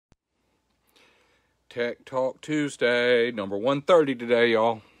Tech Talk Tuesday, number 130 today,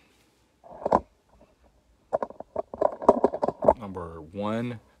 y'all. Number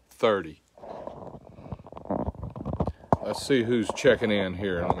 130. Let's see who's checking in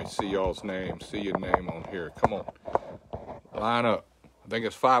here. Let me see y'all's name. See your name on here. Come on. Line up. I think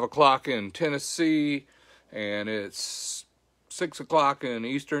it's 5 o'clock in Tennessee, and it's 6 o'clock in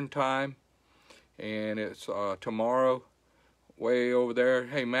Eastern time, and it's tomorrow way over there.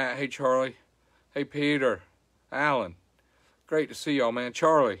 Hey, Matt. Hey, Charlie. Hey, Peter. Alan. Great to see y'all, man.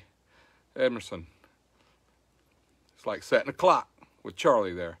 Charlie. Emerson. It's like setting a clock with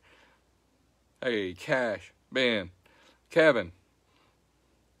Charlie there. Hey, Cash. Ben. Kevin.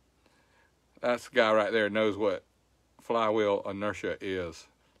 That's the guy right there that knows what flywheel inertia is.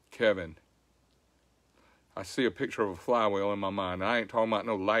 Kevin. I see a picture of a flywheel in my mind. I ain't talking about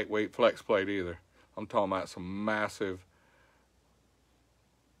no lightweight flex plate either. I'm talking about some massive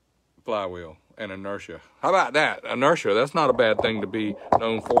flywheel and inertia. How about that? Inertia, that's not a bad thing to be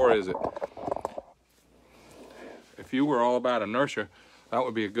known for, is it? If you were all about inertia, that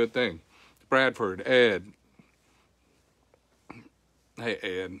would be a good thing. Bradford, Ed. Hey,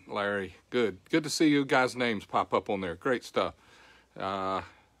 Ed, Larry, good to see you guys' names pop up on there. Great stuff.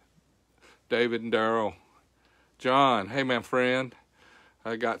 David and Daryl. John, hey, my friend.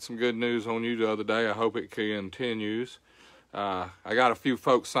 I got some good news on you the other day. I hope it continues. I got a few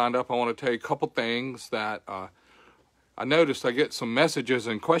folks signed up. I want to tell you a couple things that I noticed. I get some messages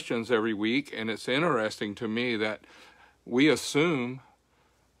and questions every week, and it's interesting to me that we assume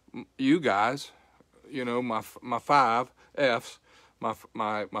you guys, you know, my 5 F's, my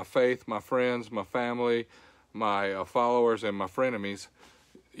faith, my friends, my family, my followers, and my frenemies.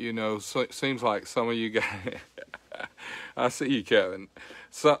 You know, so it seems like some of you guys, I see you, Kevin.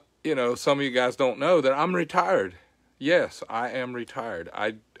 So, you know, some of you guys don't know that I'm retired. Yes, I am retired.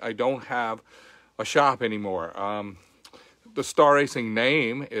 I don't have a shop anymore. The Star Racing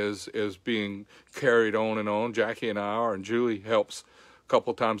name is being carried on and on. Jackie and I are, and Julie helps a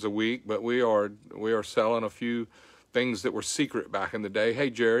couple times a week, but we are selling a few things that were secret back in the day.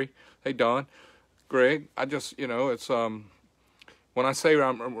 Hey, Jerry. Hey, Don. Greg. I just, you know, it's when I say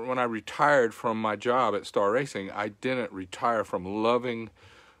when I retired from my job at Star Racing, I didn't retire from loving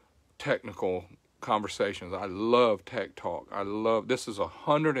technical conversations. I love tech talk. This is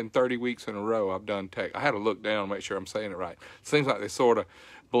 130 weeks in a row I've done tech. I had to look down and make sure I'm saying it right. It seems like they sort of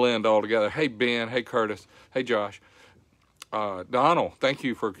blend all together. Hey, Ben. Hey, Curtis. Hey, Josh. Donald, thank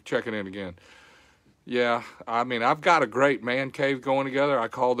you for checking in again. Yeah, I mean, I've got a great man cave going together. I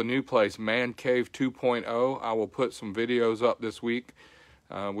call the new place Man Cave 2.0. I will put some videos up this week.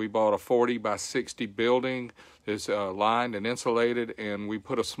 We bought a 40 by 60 building. It's lined and insulated, and we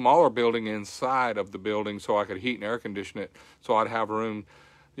put a smaller building inside of the building so I could heat and air condition it, so I'd have room,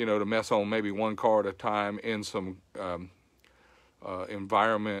 you know, to mess on maybe one car at a time in some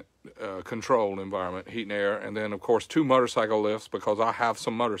controlled environment, heat and air, and then, of course, 2 motorcycle lifts because I have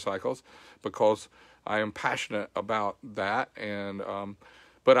some motorcycles, because I am passionate about that. And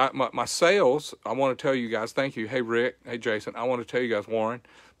but my sales, I want to tell you guys, thank you. Hey, Rick. Hey, Jason. I want to tell you guys, Warren,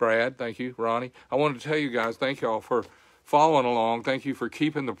 Brad, thank you, Ronnie. I want to tell you guys, thank y'all for following along. Thank you for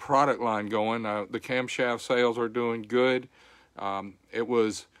keeping the product line going. The camshaft sales are doing good. It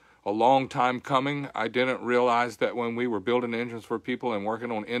was a long time coming. I didn't realize that when we were building engines for people and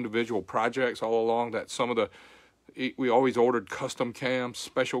working on individual projects all along, that we always ordered custom cams,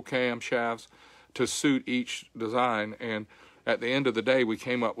 special camshafts to suit each design. And at the end of the day, we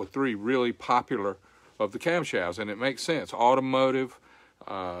came up with 3 really popular of the camshafts, and it makes sense. Automotive,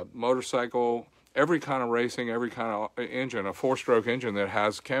 motorcycle, every kind of racing, every kind of engine, a 4-stroke engine that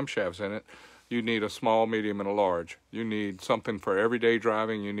has camshafts in it, you need a small, medium, and a large. You need something for everyday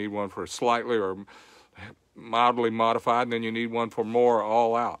driving. You need one for slightly or mildly modified, and then you need one for more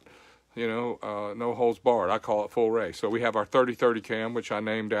all out. You know, no holds barred. I call it full race. So we have our 3030 cam, which I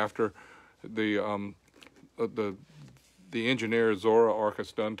named after the engineer Zora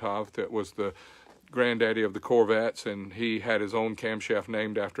Arcus Duntov, that was the granddaddy of the Corvettes, and he had his own camshaft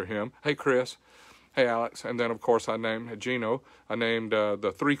named after him. Hey, Chris. Hey, Alex. And then, of course, I named Gino. I named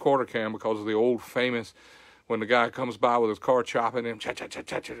the 3/4 cam because of the old famous, when the guy comes by with his car chopping him,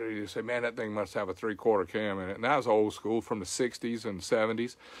 you say, man, that thing must have a 3/4 cam in it. And that was old school from the 60s and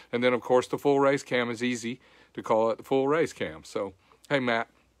 70s. And then, of course, the full race cam is easy to call it the full race cam. So, hey, Matt.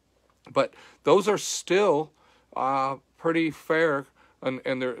 But those are still pretty fair,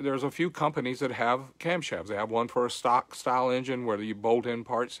 and there's a few companies that have camshafts. They have one for a stock style engine where you bolt in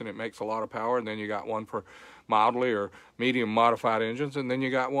parts and it makes a lot of power, and then you got one for mildly or medium modified engines, and then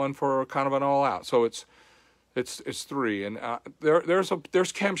you got one for kind of an all out. So it's It's 3, and there's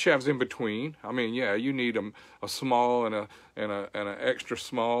camshafts in between. I mean, yeah, you need a small and an extra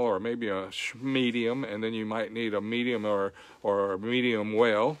small, or maybe a medium, and then you might need a medium or a medium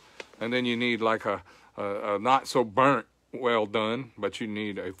well, and then you need like a not so burnt well done, but you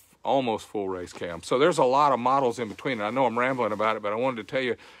need a almost full race cam. So there's a lot of models in between. And I know I'm rambling about it, but I wanted to tell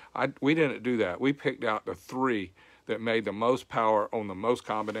you, we didn't do that. We picked out the 3 that made the most power on the most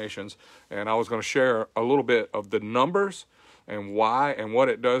combinations, and I was going to share a little bit of the numbers and why and what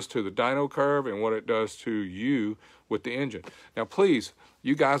it does to the dyno curve and what it does to you with the engine. Now please,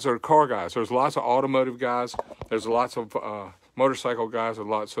 you guys are car guys. There's lots of automotive guys, there's lots of motorcycle guys, and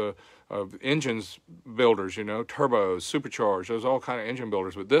lots of engines builders, you know, turbos, supercharged, there's all kind of engine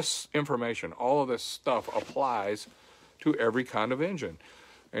builders. But this information, all of this stuff applies to every kind of engine.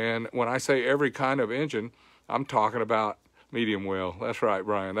 And when I say every kind of engine, I'm talking about medium well. That's right,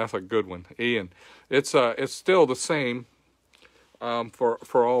 Brian. That's a good one. Ian, it's still the same for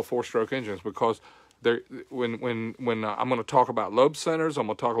all 4-stroke engines, because when I'm going to talk about lobe centers, I'm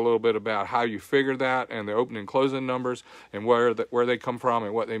going to talk a little bit about how you figure that and the opening and closing numbers and where they come from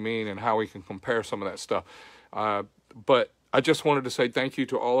and what they mean and how we can compare some of that stuff. But I just wanted to say thank you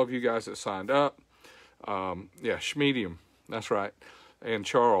to all of you guys that signed up. Yeah, Schmedium. That's right. And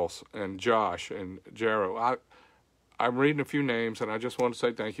Charles and Josh and Jero. I'm reading a few names, and I just want to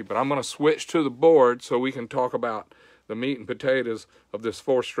say thank you. But I'm going to switch to the board so we can talk about the meat and potatoes of this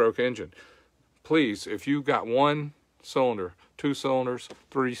 4-stroke engine. Please, if you've got 1 cylinder, 2 cylinders,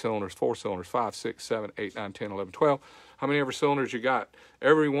 3 cylinders, 4 cylinders, 5, 6, 7, 8, 9, 10, 11, 12, how many ever cylinders you got,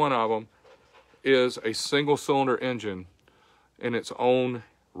 every one of them is a single-cylinder engine in its own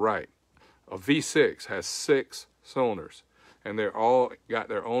right. A V6 has 6 cylinders, and they're all got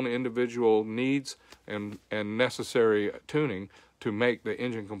their own individual needs and necessary tuning to make the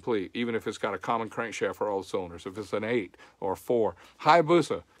engine complete, even if it's got a common crankshaft for all the cylinders, if it's an 8 or 4.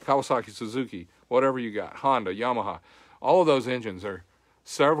 Hayabusa, Kawasaki, Suzuki, whatever you got, Honda, Yamaha, all of those engines are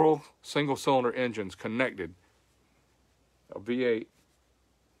several single-cylinder engines connected. A V8,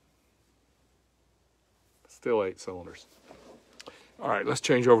 still 8 cylinders. All right, let's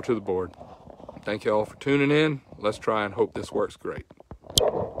change over to the board. Thank you all for tuning in. Let's try and hope this works great.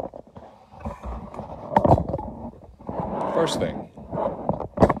 First thing,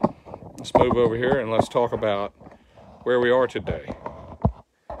 let's move over here and let's talk about where we are today.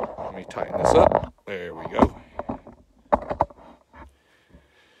 Let me tighten this up. There we go.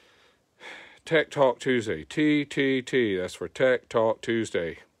 Tech Talk Tuesday. TTT. That's for Tech Talk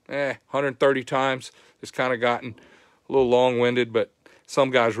Tuesday. 130 times. It's kind of gotten a little long-winded, but some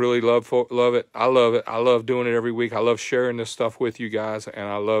guys really love it. I love it. I love doing it every week. I love sharing this stuff with you guys, and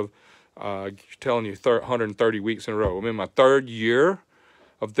I love telling you 130 weeks in a row. I'm in my 3rd year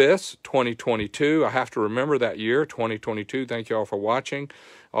of this, 2022. I have to remember that year, 2022. Thank you all for watching.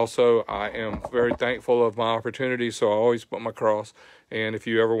 Also, I am very thankful of my opportunity, so I always put my cross. And if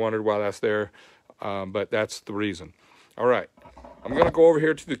you ever wondered why that's there, but that's the reason. All right, I'm going to go over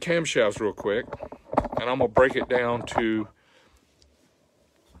here to the camshafts real quick, and I'm going to break it down to,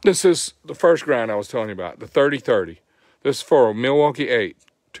 this is the first grind I was telling you about, the 3030. This is for a Milwaukee 8,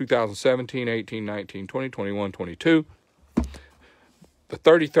 2017, 18, 19, 20, 21, 22. The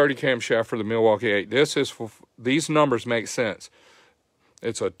 3030 camshaft for the Milwaukee 8. This is for, these numbers make sense.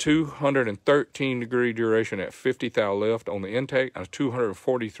 It's a 213 degree duration at 50 thou lift on the intake and a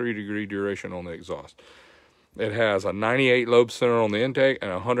 243 degree duration on the exhaust. It has a 98 lobe center on the intake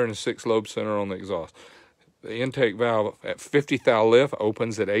and a 106 lobe center on the exhaust. The intake valve at 50 thou lift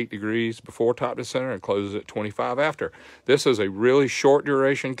opens at 8 degrees before top to center and closes at 25 after. This is a really short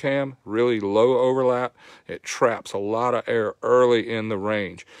duration cam, really low overlap. It traps a lot of air early in the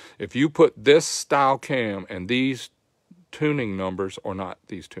range. If you put this style cam and these tuning numbers, or not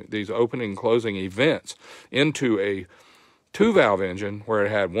these opening and closing events, into a 2-valve engine where it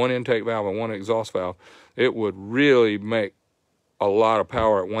had 1 intake valve and 1 exhaust valve, it would really make a lot of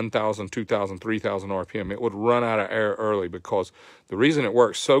power at 1,000, 2,000, 3,000 RPM. It would run out of air early, because the reason it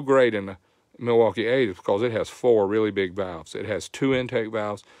works so great in the Milwaukee 8 is because it has 4 really big valves. It has 2 intake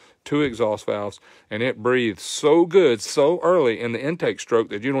valves, 2 exhaust valves, and it breathes so good so early in the intake stroke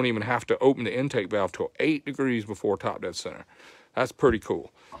that you don't even have to open the intake valve till 8 degrees before top dead center. That's pretty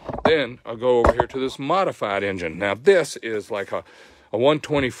cool. Then I'll go over here to this modified engine. Now this is like a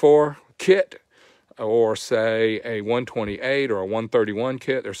 124 kit, or say a 128 or a 131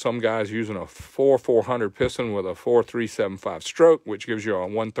 kit. There's some guys using a 400 piston with a 4375 stroke, which gives you a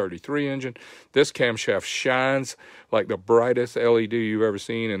 133 engine. This camshaft shines like the brightest LED you've ever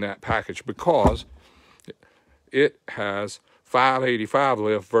seen in that package, because it has 585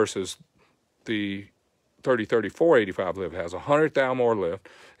 lift versus the 3030 485 lift has 100 thou more lift.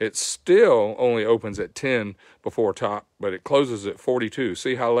 It still only opens at 10 before top, but it closes at 42.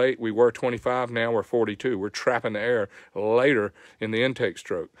 See how late we were 25, now we're 42. We're trapping the air later in the intake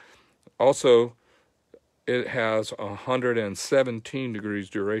stroke. Also, it has 117 degrees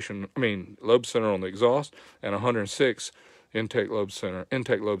duration, lobe center on the exhaust, and 106 intake lobe center,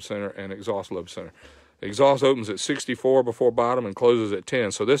 and exhaust lobe center. The exhaust opens at 64 before bottom and closes at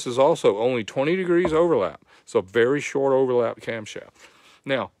 10. So this is also only 20 degrees overlap. So very short overlap camshaft.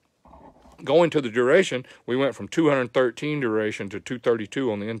 Now, going to the duration, we went from 213 duration to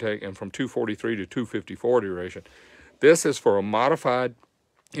 232 on the intake, and from 243 to 254 duration. This is for a modified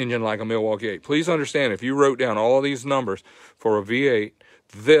engine like a Milwaukee 8. Please understand, if you wrote down all of these numbers for a V8,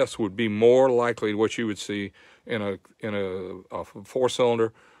 this would be more likely what you would see in a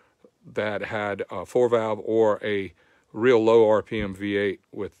four-cylinder that had a 4-valve or a real low RPM V8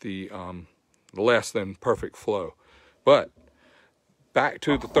 with the less than perfect flow. But back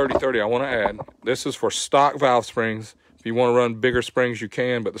to the 3030, I want to add, this is for stock valve springs. If you want to run bigger springs, you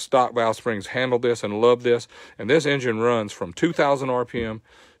can, but the stock valve springs handle this and love this. And this engine runs from 2,000 RPM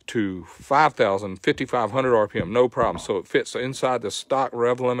to 5,000, 5,500 RPM, no problem. So it fits inside the stock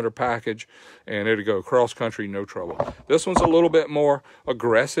rev limiter package, and it'll go cross country, no trouble. This one's a little bit more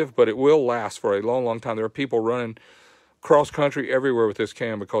aggressive, but it will last for a long, long time. There are people running cross country everywhere with this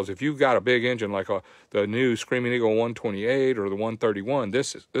cam, because if you've got a big engine like the new Screaming Eagle 128 or the 131,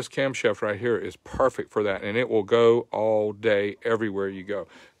 this camshaft right here is perfect for that, and it will go all day everywhere you go.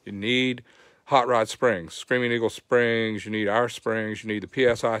 You need hot rod springs, Screaming Eagle springs, you need our springs, you need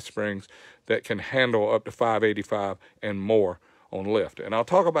the PSI springs that can handle up to 585 and more on lift. And I'll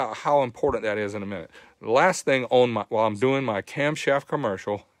talk about how important that is in a minute. The last thing while I'm doing my camshaft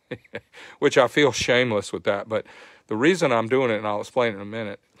commercial, which I feel shameless with that, but the reason I'm doing it, and I'll explain in a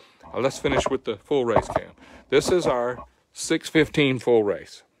minute, let's finish with the full race cam. This is our 615 full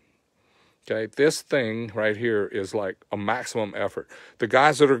race. Okay, this thing right here is like a maximum effort. The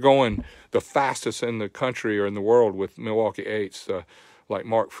guys that are going the fastest in the country or in the world with Milwaukee 8s, like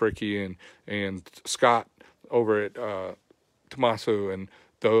Mark Fricky and Scott over at Tommaso, and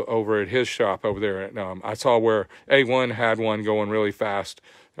over at his shop over there. I saw where A1 had one going really fast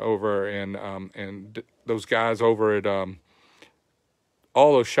over, and those guys over at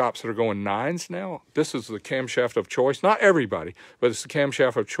all those shops that are going 9s now, this is the camshaft of choice. Not everybody, but it's the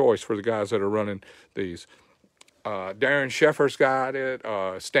camshaft of choice for the guys that are running these. Darren Sheffer's got it,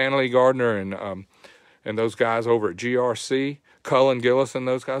 Stanley Gardner, and those guys over at GRC, Cullen Gillis and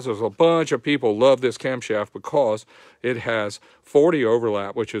those guys. There's a bunch of people love this camshaft because it has 40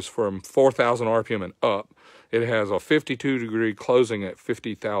 overlap, which is from 4,000 RPM and up. It has a 52 degree closing at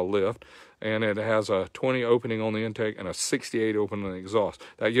 50 thou lift, and it has a 20 opening on the intake and a 68 opening on the exhaust.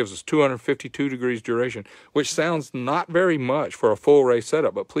 That gives us 252 degrees duration, which sounds not very much for a full race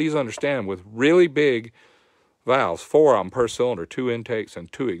setup, but please understand, with really big valves, 4 of them per cylinder, 2 intakes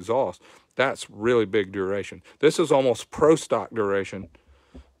and 2 exhausts, that's really big duration. This is almost pro stock duration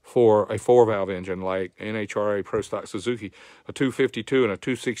for a 4-valve engine like NHRA Pro Stock Suzuki. A 252 and a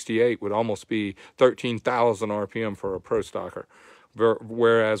 268 would almost be 13,000 RPM for a pro stocker.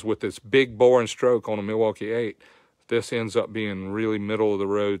 Whereas with this big bore and stroke on a Milwaukee 8, this ends up being really middle of the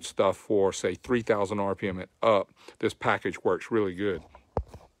road stuff for, say, 3,000 RPM and up. This package works really good.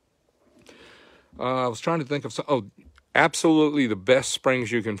 I was trying to think of some, absolutely the best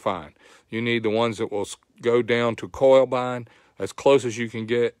springs you can find. You need the ones that will go down to coil bind as close as you can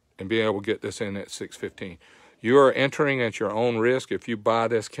get and be able to get this in at 615. You are entering at your own risk if you buy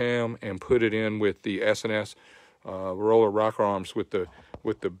this cam and put it in with the S&S roller rocker arms with the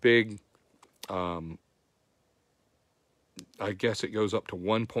big, I guess it goes up to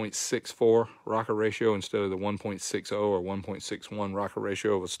 1.64 rocker ratio instead of the 1.60 or 1.61 rocker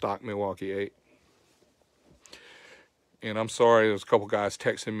ratio of a stock Milwaukee 8. And I'm sorry, there's a couple guys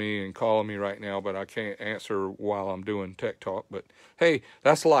texting me and calling me right now, but I can't answer while I'm doing tech talk. But hey,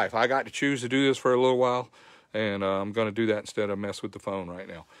 that's life. I got to choose to do this for a little while, and I'm going to do that instead of mess with the phone right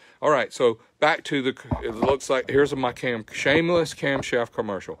now. All right, so back to it looks like, here's my shameless camshaft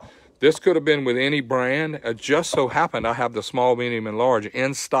commercial. This could have been with any brand. It just so happened I have the small, medium, and large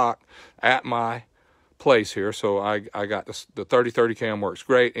in stock at my place here. So I got the 3030 cam works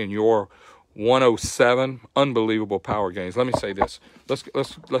great, and your 107 unbelievable power gains. Let me say this.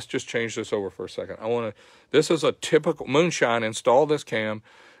 Let's just change this over for a second. This is a typical Moonshine installed this cam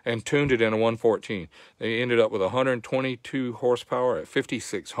and tuned it in a 114. They ended up with 122 horsepower at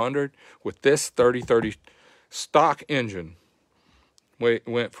 5,600 with this 3030 stock engine.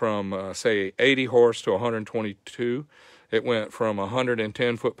 Went from say 80 horse to 122, It went from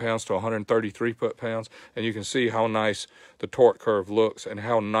 110 foot-pounds to 133 foot-pounds, and you can see how nice the torque curve looks and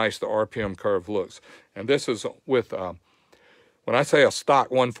how nice the RPM curve looks. And this is with, when I say a stock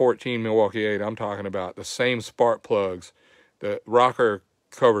 114 Milwaukee 8, I'm talking about the same spark plugs. The rocker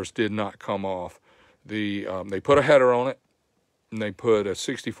covers did not come off. They put a header on it, and they put a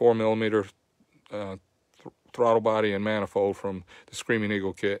 64 millimeter throttle body and manifold from the Screaming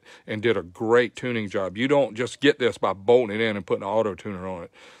Eagle kit, and did a great tuning job. You don't just get this by bolting it in and putting an auto tuner on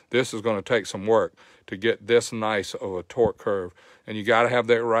it. This is going to take some work to get this nice of a torque curve, and you got to have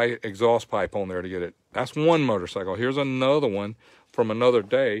that right exhaust pipe on there to get it. That's one motorcycle. Here's another one from another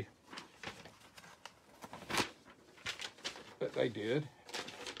day that they did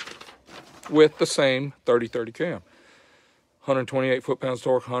with the same 30-30 cam. 128 foot-pounds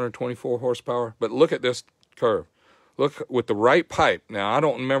torque, 124 horsepower. But look at this curve. Look, with the right pipe. Now, I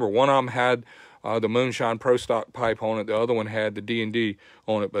don't remember. One of them had the Moonshine Pro Stock pipe on it. The other one had the D&D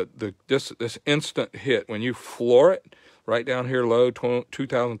on it. But this instant hit, when you floor it right down here low, 2,000,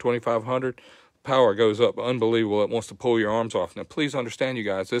 2,500, power goes up. Unbelievable. It wants to pull your arms off. Now, please understand, you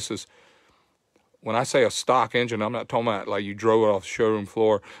guys, this is, when I say a stock engine, I'm not talking about like you drove it off the showroom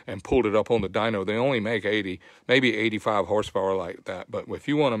floor and pulled it up on the dyno. They only make 80, maybe 85 horsepower like that. But if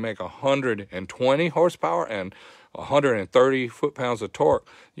you want to make 120 horsepower and 130 foot-pounds of torque,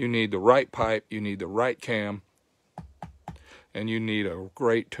 you need the right pipe, you need the right cam, and you need a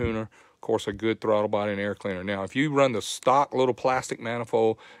great tuner. Of course, a good throttle body and air cleaner. Now, if you run the stock little plastic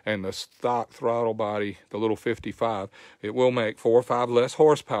manifold and the stock throttle body, the little 55, it will make 4 or 5 less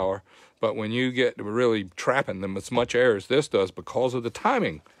horsepower. But when you get to really trapping them as much air as this does, because of the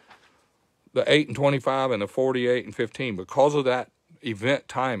timing, the 8 and 25 and the 48 and 15, because of that event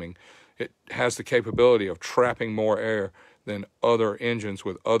timing, it has the capability of trapping more air than other engines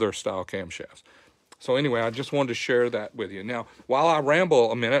with other style camshafts. So anyway, I just wanted to share that with you. Now, while I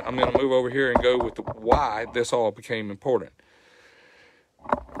ramble a minute, I'm going to move over here and go with why this all became important.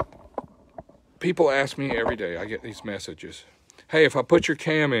 People ask me every day, I get these messages. Hey, if I put your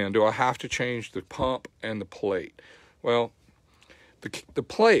cam in, do I have to change the pump and the plate? Well, the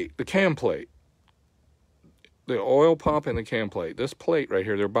plate, the cam plate, the oil pump and the cam plate, this plate right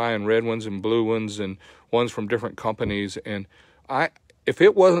here, they're buying red ones and blue ones and ones from different companies. And if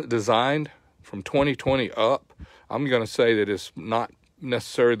it wasn't designed from 2020 up, I'm going to say that it's not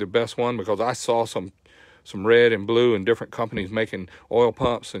necessarily the best one, because I saw some red and blue and different companies making oil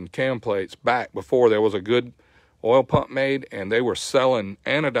pumps and cam plates back before there was a good oil pump made, and they were selling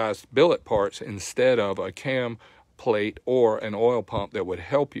anodized billet parts instead of a cam plate or an oil pump that would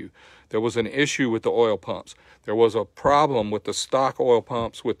help you. There was an issue with the oil pumps. There was a problem with the stock oil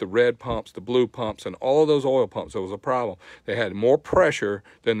pumps, with the red pumps, the blue pumps, and all those oil pumps. There was a problem. They had more pressure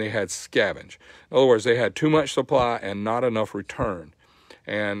than they had scavenge. In other words, they had too much supply and not enough return.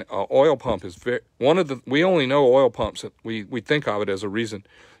 And oil pump is we only know oil pumps, we think of it as a reason.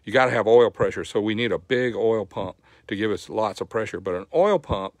 You got to have oil pressure, so we need a big oil pump to give us lots of pressure. But an oil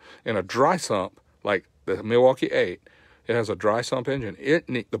pump in a dry sump, like the Milwaukee 8, it has a dry sump engine.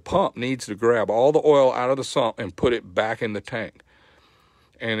 The pump needs to grab all the oil out of the sump and put it back in the tank.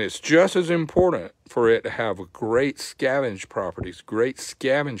 And it's just as important for it to have great scavenge properties, great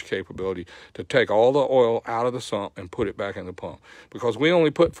scavenge capability, to take all the oil out of the sump and put it back in the pump. Because we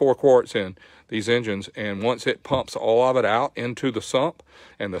only put 4 quarts in these engines, and once it pumps all of it out into the sump,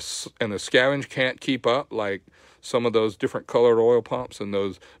 and the scavenge can't keep up, like some of those different colored oil pumps and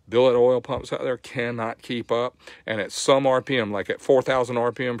those billet oil pumps out there cannot keep up. And at some RPM, like at 4,000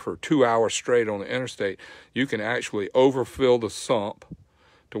 RPM for 2 hours straight on the interstate, you can actually overfill the sump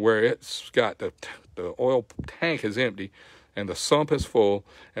to where it's got the oil tank is empty and the sump is full,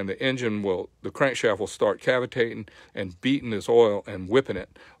 and the crankshaft will start cavitating and beating this oil and whipping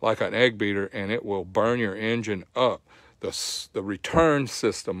it like an egg beater, and it will burn your engine up. The return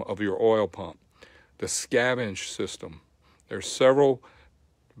system of your oil pump, the scavenge system. There's several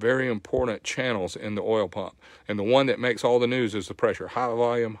very important channels in the oil pump, and the one that makes all the news is the pressure. High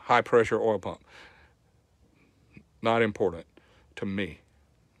volume, high pressure oil pump. Not important to me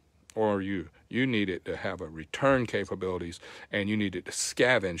or you. You need it to have a return capabilities, and you need it to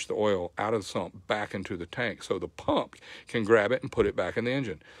scavenge the oil out of the sump back into the tank so the pump can grab it and put it back in the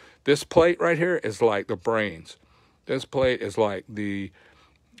engine. This plate right here is like the brains. This plate is like the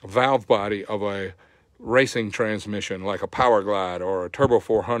valve body of a racing transmission, like a Power Glide or a Turbo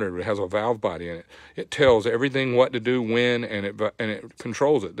 400. It has a valve body in it. It tells everything what to do when, and it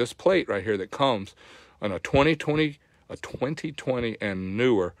controls it. This plate right here that comes on a 2020 and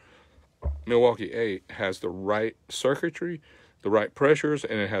newer Milwaukee 8 has the right circuitry, the right pressures,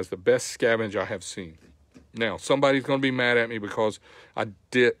 and it has the best scavenge I have seen. Now, somebody's going to be mad at me because I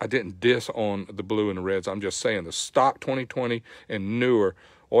didn't diss on the blue and the reds. I'm just saying the stock 2020 and newer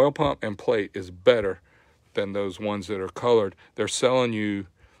oil pump and plate is better than those ones that are colored. They're selling you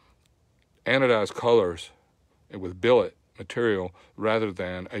anodized colors with billet material rather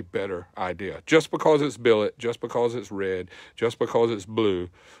than a better idea. Just because it's billet, just because it's red, just because it's blue,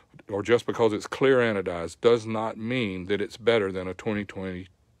 or just because it's clear anodized does not mean that it's better than a 2020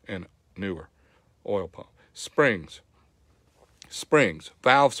 and newer oil pump. Springs,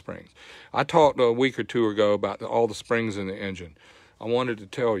 valve springs. I talked a week or two ago about all the springs in the engine. I wanted to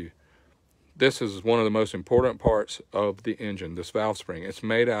tell you, this is one of the most important parts of the engine, this valve spring. It's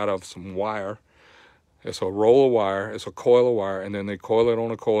made out of some wire. It's a roll of wire, it's a coil of wire, and then they coil it on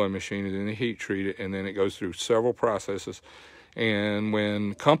a coiling machine, and then they heat treat it, and then it goes through several processes. And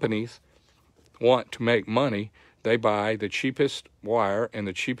when companies want to make money, they buy the cheapest wire and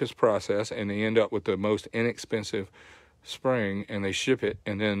the cheapest process, and they end up with the most inexpensive spring, and they ship it.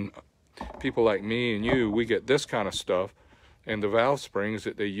 And then people like me and you, we get this kind of stuff, and the valve springs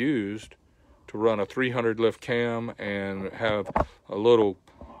that they used to run a 300 lift cam and have a little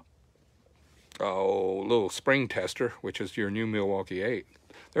spring tester, which is your new Milwaukee 8.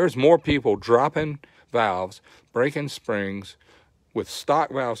 There's more people dropping valves, breaking springs with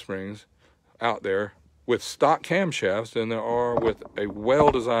stock valve springs out there with stock camshafts than there are with a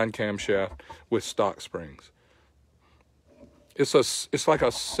well-designed camshaft with stock springs. It's like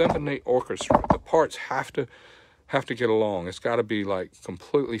a symphony orchestra. The parts have to get along. It's got to be like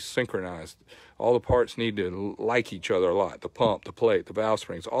completely synchronized. All the parts need to like each other a lot. The pump, the plate, the valve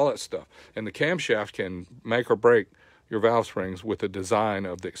springs, all that stuff. And the camshaft can make or break your valve springs with the design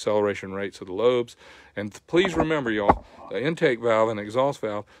of the acceleration rates of the lobes. And please remember, y'all, the intake valve and the exhaust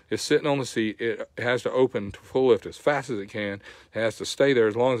valve is sitting on the seat. It has to open to full lift as fast as it can. It has to stay there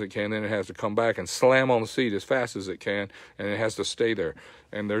as long as it can. Then it has to come back and slam on the seat as fast as it can, and it has to stay there.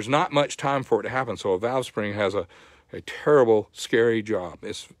 And there's not much time for it to happen. So a valve spring has a terrible, scary job.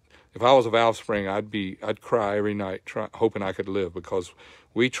 If I was a valve spring, I'd cry every night hoping I could live, because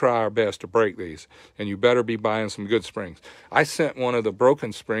we try our best to break these, and you better be buying some good springs. I sent one of the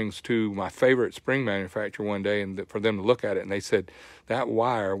broken springs to my favorite spring manufacturer one day and for them to look at it, and they said that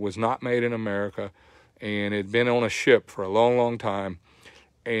wire was not made in America, and it had been on a ship for a long, long time,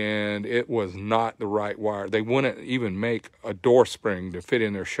 and it was not the right wire. They wouldn't even make a door spring to fit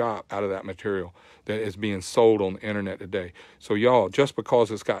in their shop out of that material that is being sold on the internet today. So y'all, just because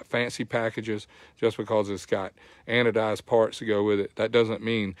it's got fancy packages, just because it's got anodized parts to go with it, that doesn't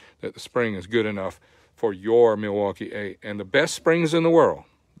mean that the spring is good enough for your Milwaukee 8. And the best springs in the world,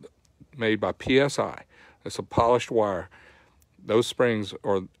 made by PSI, it's a polished wire. Those springs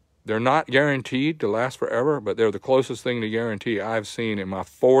they're not guaranteed to last forever, but they're the closest thing to guarantee I've seen in my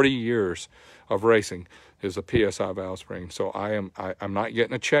 40 years of racing is a PSI valve spring. So I'm not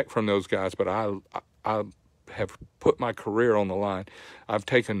getting a check from those guys, but I have put my career on the line. I've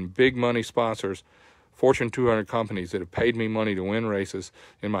taken big money sponsors, Fortune 200 companies that have paid me money to win races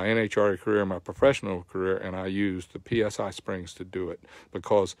in my NHRA career, my professional career, and I used the PSI springs to do it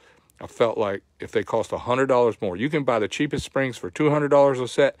because I felt like if they cost $100 more, you can buy the cheapest springs for $200 a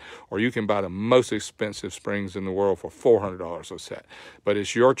set, or you can buy the most expensive springs in the world for $400 a set. But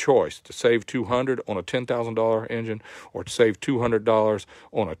it's your choice to save $200 on a $10,000 engine or to save $200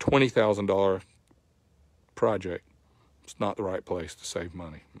 on a $20,000 project. It's not the right place to save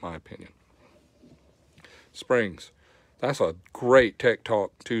money, in my opinion. Springs. That's a great Tech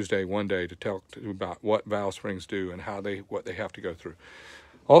Talk Tuesday one day to talk about what valve springs do and what they have to go through.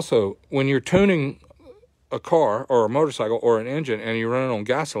 Also, when you're tuning a car or a motorcycle or an engine and you're running on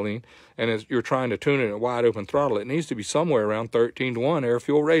gasoline and you're trying to tune it at wide open throttle, it needs to be somewhere around 13:1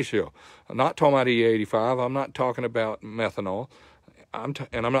 air-fuel ratio. I'm not talking about E85. I'm not talking about methanol. I'm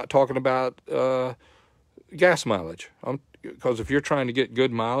not talking about gas mileage. Because if you're trying to get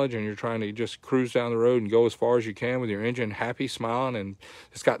good mileage and you're trying to just cruise down the road and go as far as you can with your engine happy, smiling, and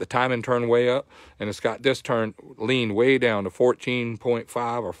it's got the timing turn way up, and it's got this turn lean way down to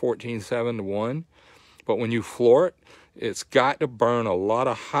 14.5 or 14.7 to 1. But when you floor it, it's got to burn a lot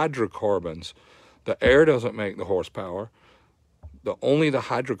of hydrocarbons. The air doesn't make the horsepower. Only the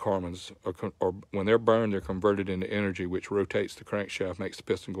hydrocarbons, or when they're burned, they're converted into energy, which rotates the crankshaft, makes the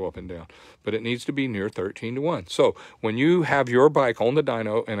piston go up and down. But it needs to be near 13:1. So when you have your bike on the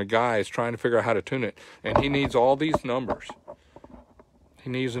dyno and a guy is trying to figure out how to tune it, and he needs all these numbers, he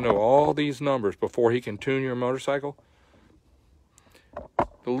needs to know all these numbers before he can tune your motorcycle.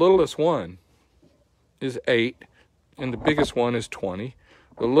 The littlest one is 8, and the biggest one is 20.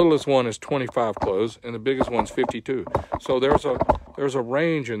 The littlest one is 25 clothes, and the biggest one's 52. So there's there's a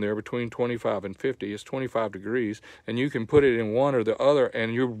range in there between 25 and 50. It's 25 degrees, and you can put it in one or the other,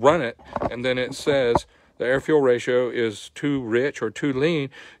 and you run it, and then it says the air-fuel ratio is too rich or too lean.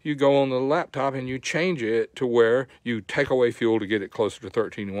 You go on the laptop and you change it to where you take away fuel to get it closer to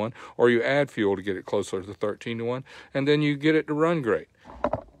 13:1, or you add fuel to get it closer to 13:1, and then you get it to run great.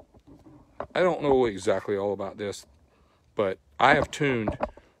 I don't know exactly all about this, but I have tuned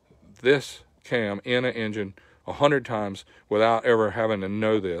this cam in an engine 100 times without ever having to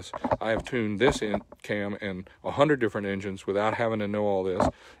know this. I have tuned this cam in 100 different engines without having to know all this,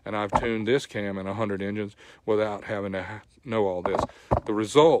 and I've tuned this cam in 100 engines without having to know all this. The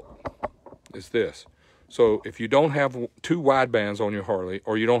result is this. So if you don't have 2 wide bands on your Harley,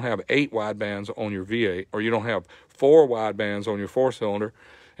 or you don't have 8 wide bands on your V8, or you don't have 4 wide bands on your 4-cylinder,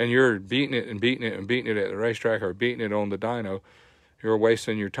 and you're beating it and beating it and beating it at the racetrack or beating it on the dyno, you're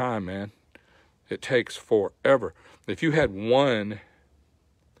wasting your time, man. It takes forever. If you had one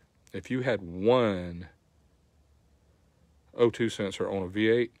O2 sensor on a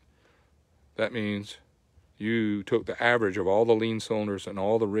V8, that means you took the average of all the lean cylinders and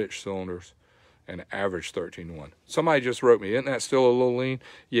all the rich cylinders and averaged 13:1. Somebody just wrote me, isn't that still a little lean?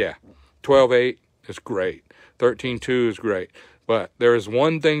 Yeah, 12.8 is great. 13.2 is great. But there is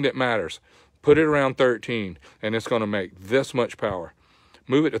one thing that matters. Put it around 13, and it's going to make this much power.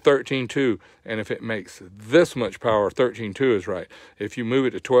 Move it to 13.2, and if it makes this much power, 13.2 is right. If you move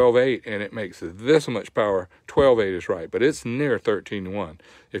it to 12.8 and it makes this much power, 12.8 is right. But it's near 13.1.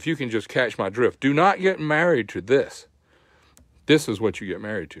 If you can just catch my drift, do not get married to this. This is what you get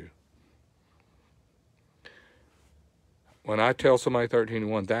married to. When I tell somebody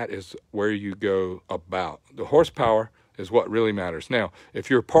 13.1, that is where you go about. The horsepower is what really matters. Now,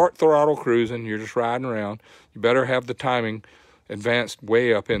 if you're part throttle cruising, you're just riding around, you better have the timing advanced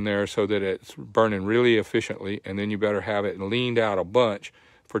way up in there so that it's burning really efficiently, and then you better have it leaned out a bunch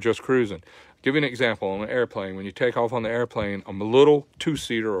for just cruising. I'll give you an example on an airplane. When you take off on the airplane, a little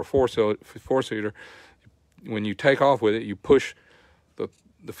 2-seater or 4-seater, when you take off with it, you push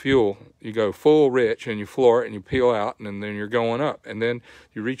the fuel, you go full rich, and you floor it, and you peel out, and then you're going up. And then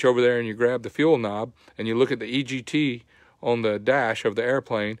you reach over there and you grab the fuel knob, and you look at the EGT on the dash of the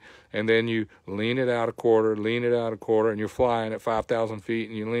airplane, and then you lean it out a quarter, and you're flying at 5,000 feet,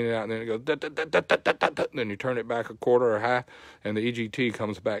 and you lean it out, and then it goes, da, da, da, da, da, da, da, da, and then you turn it back a quarter or half, and the EGT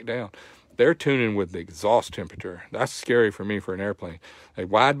comes back down. They're tuning with the exhaust temperature. That's scary for me for an airplane. A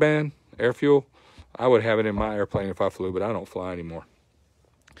wideband air fuel, I would have it in my airplane if I flew, but I don't fly anymore.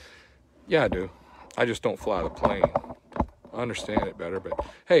 Yeah, I do. I just don't fly the plane. I understand it better, but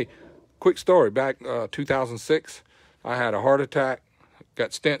hey, quick story. Back 2006, I had a heart attack,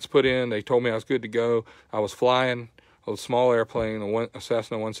 got stents put in. They told me I was good to go. I was flying a small airplane, a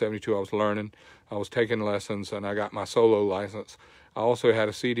Cessna 172. I was learning. I was taking lessons, and I got my solo license. I also had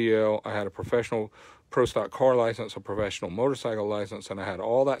a CDL. I had a professional pro stock car license, a professional motorcycle license, and I had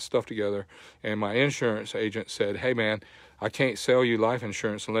all that stuff together. And my insurance agent said, hey, man, I can't sell you life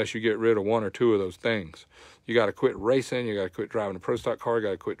insurance unless you get rid of 1 or 2 of those things. You got to quit racing. You got to quit driving a pro stock car. You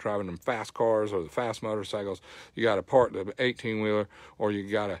got to quit driving them fast cars or the fast motorcycles. You got to park the 18-wheeler, or you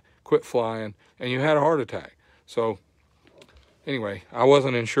got to quit flying. And you had a heart attack. So anyway, I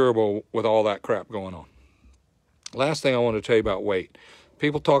wasn't insurable with all that crap going on. Last thing I want to tell you about weight.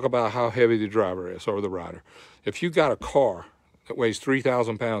 People talk about how heavy the driver is or the rider. If you got a car that weighs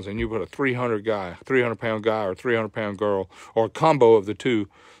 3,000 pounds and you put a 300-pound guy or 300-pound girl, or a combo of the two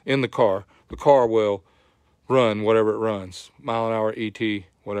in the car will run whatever it runs, mile an hour, ET,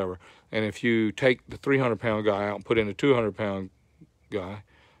 whatever. And if you take the 300-pound guy out and put in a 200-pound guy,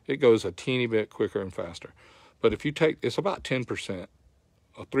 it goes a teeny bit quicker and faster. But if you take, it's about 10%.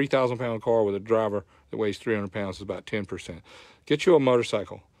 A 3,000-pound car with a driver that weighs 300 pounds is about 10%. Get you a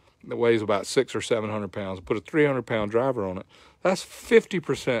motorcycle that weighs about 600 or 700 pounds, put a 300-pound driver on it. That's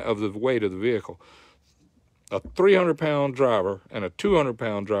 50% of the weight of the vehicle. A 300-pound driver and a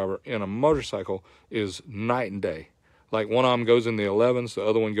 200-pound driver in a motorcycle is night and day. Like one of them goes in the 11s, the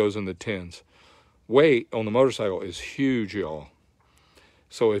other one goes in the 10s. Weight on the motorcycle is huge, y'all.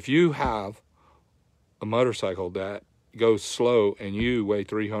 So if you have a motorcycle that goes slow and you weigh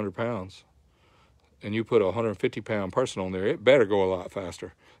 300 pounds and you put a 150-pound person on there, it better go a lot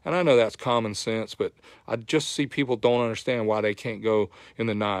faster. And I know that's common sense, but I just see people don't understand why they can't go in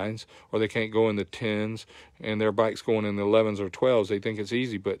the 9s or they can't go in the 10s and their bike's going in the 11s or 12s. They think it's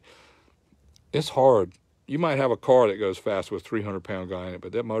easy, but it's hard. You might have a car that goes fast with a 300-pound guy in it,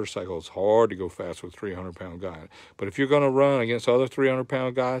 but that motorcycle is hard to go fast with a 300-pound guy in it. But if you're going to run against other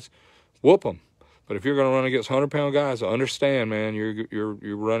 300-pound guys, whoop them. But if you're going to run against 100-pound guys, understand, man,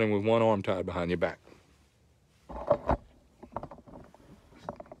 you're running with one arm tied behind your back.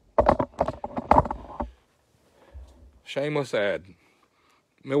 shameless ad.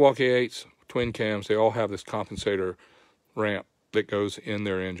 Milwaukee 8s, twin cams, they all have this compensator ramp that goes in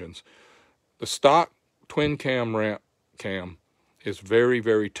their engines. The stock twin cam ramp cam is very,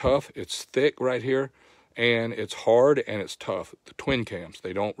 very tough. It's thick right here, and it's hard and it's tough. The twin cams,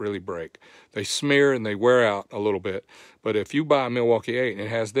 they don't really break. They smear and they wear out a little bit. But if you buy a Milwaukee 8 and it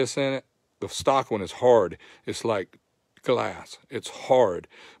has this in it, the stock one is hard. It's like glass. It's hard,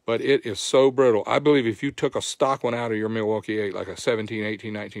 but it is so brittle. I believe if you took a stock one out of your Milwaukee 8, like a 17,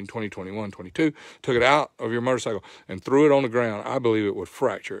 18, 19, 20, 21, 22, took it out of your motorcycle and threw it on the ground, I believe it would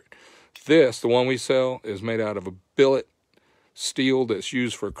fracture it. This, the one we sell, is made out of a billet steel that's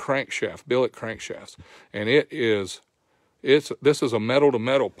used for crankshaft, billet crankshafts. And this is a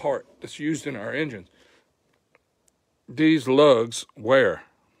metal-to-metal part that's used in our engines. These lugs wear.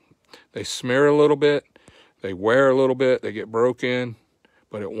 They smear a little bit, they wear a little bit, they get broken,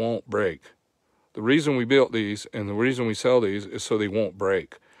 but it won't break. The reason we built these and the reason we sell these is so they won't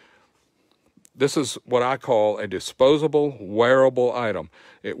break. This is what I call a disposable, wearable item.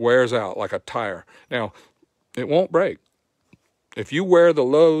 It wears out like a tire. Now, it won't break. If you wear the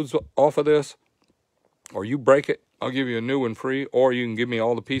loads off of this, or you break it, I'll give you a new one free, or you can give me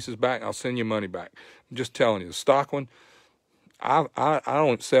all the pieces back, and I'll send you money back. I'm just telling you, the stock one, I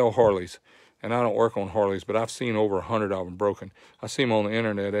don't sell Harleys, and I don't work on Harleys, but I've seen over 100 of them broken. I see them on the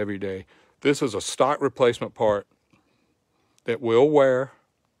internet every day. This is a stock replacement part that will wear.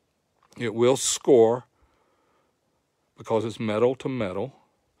 It will score because it's metal to metal.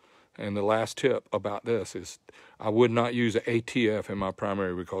 And the last tip about this is I would not use an ATF in my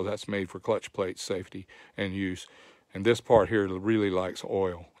primary because that's made for clutch plate safety and use. And this part here really likes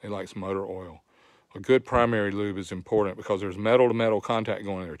oil. It likes motor oil. A good primary lube is important because there's metal-to-metal contact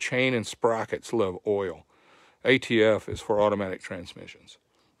going there. Chain and sprockets love oil. ATF is for automatic transmissions.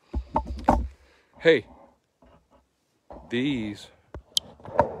 Hey, these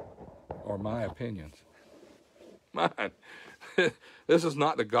are my opinions. Mine. This is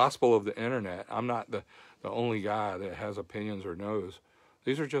not the gospel of the internet. I'm not the only guy that has opinions or knows.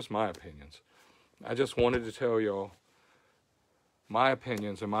 These are just my opinions. I just wanted to tell y'all my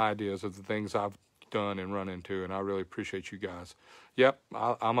opinions and my ideas of the things I've done and run into, and I really appreciate you guys. Yep,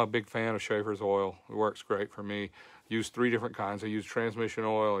 I'm a big fan of Schaefer's oil. It works great for me. I use 3 different kinds. I use transmission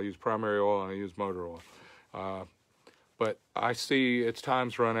oil, I use primary oil, and I use motor oil. But I see its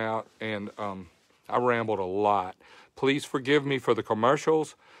time's run out, and I rambled a lot. Please forgive me for the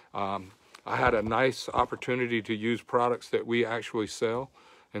commercials. I had a nice opportunity to use products that we actually sell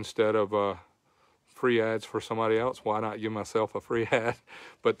instead of free ads for somebody else. Why not give myself a free ad?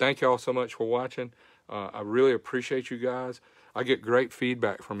 But thank y'all so much for watching. I really appreciate you guys. I get great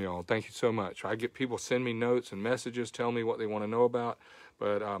feedback from y'all. Thank you so much. I get people send me notes and messages, tell me what they want to know about.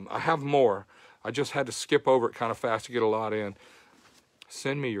 But I have more. I just had to skip over it kind of fast to get a lot in.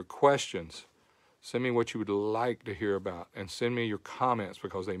 Send me your questions. Send me what you would like to hear about, and send me your comments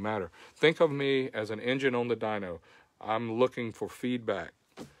because they matter. Think of me as an engine on the dyno. I'm looking for feedback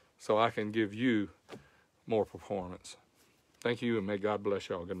so I can give you more performance. Thank you, and may God bless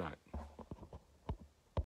y'all. Good night.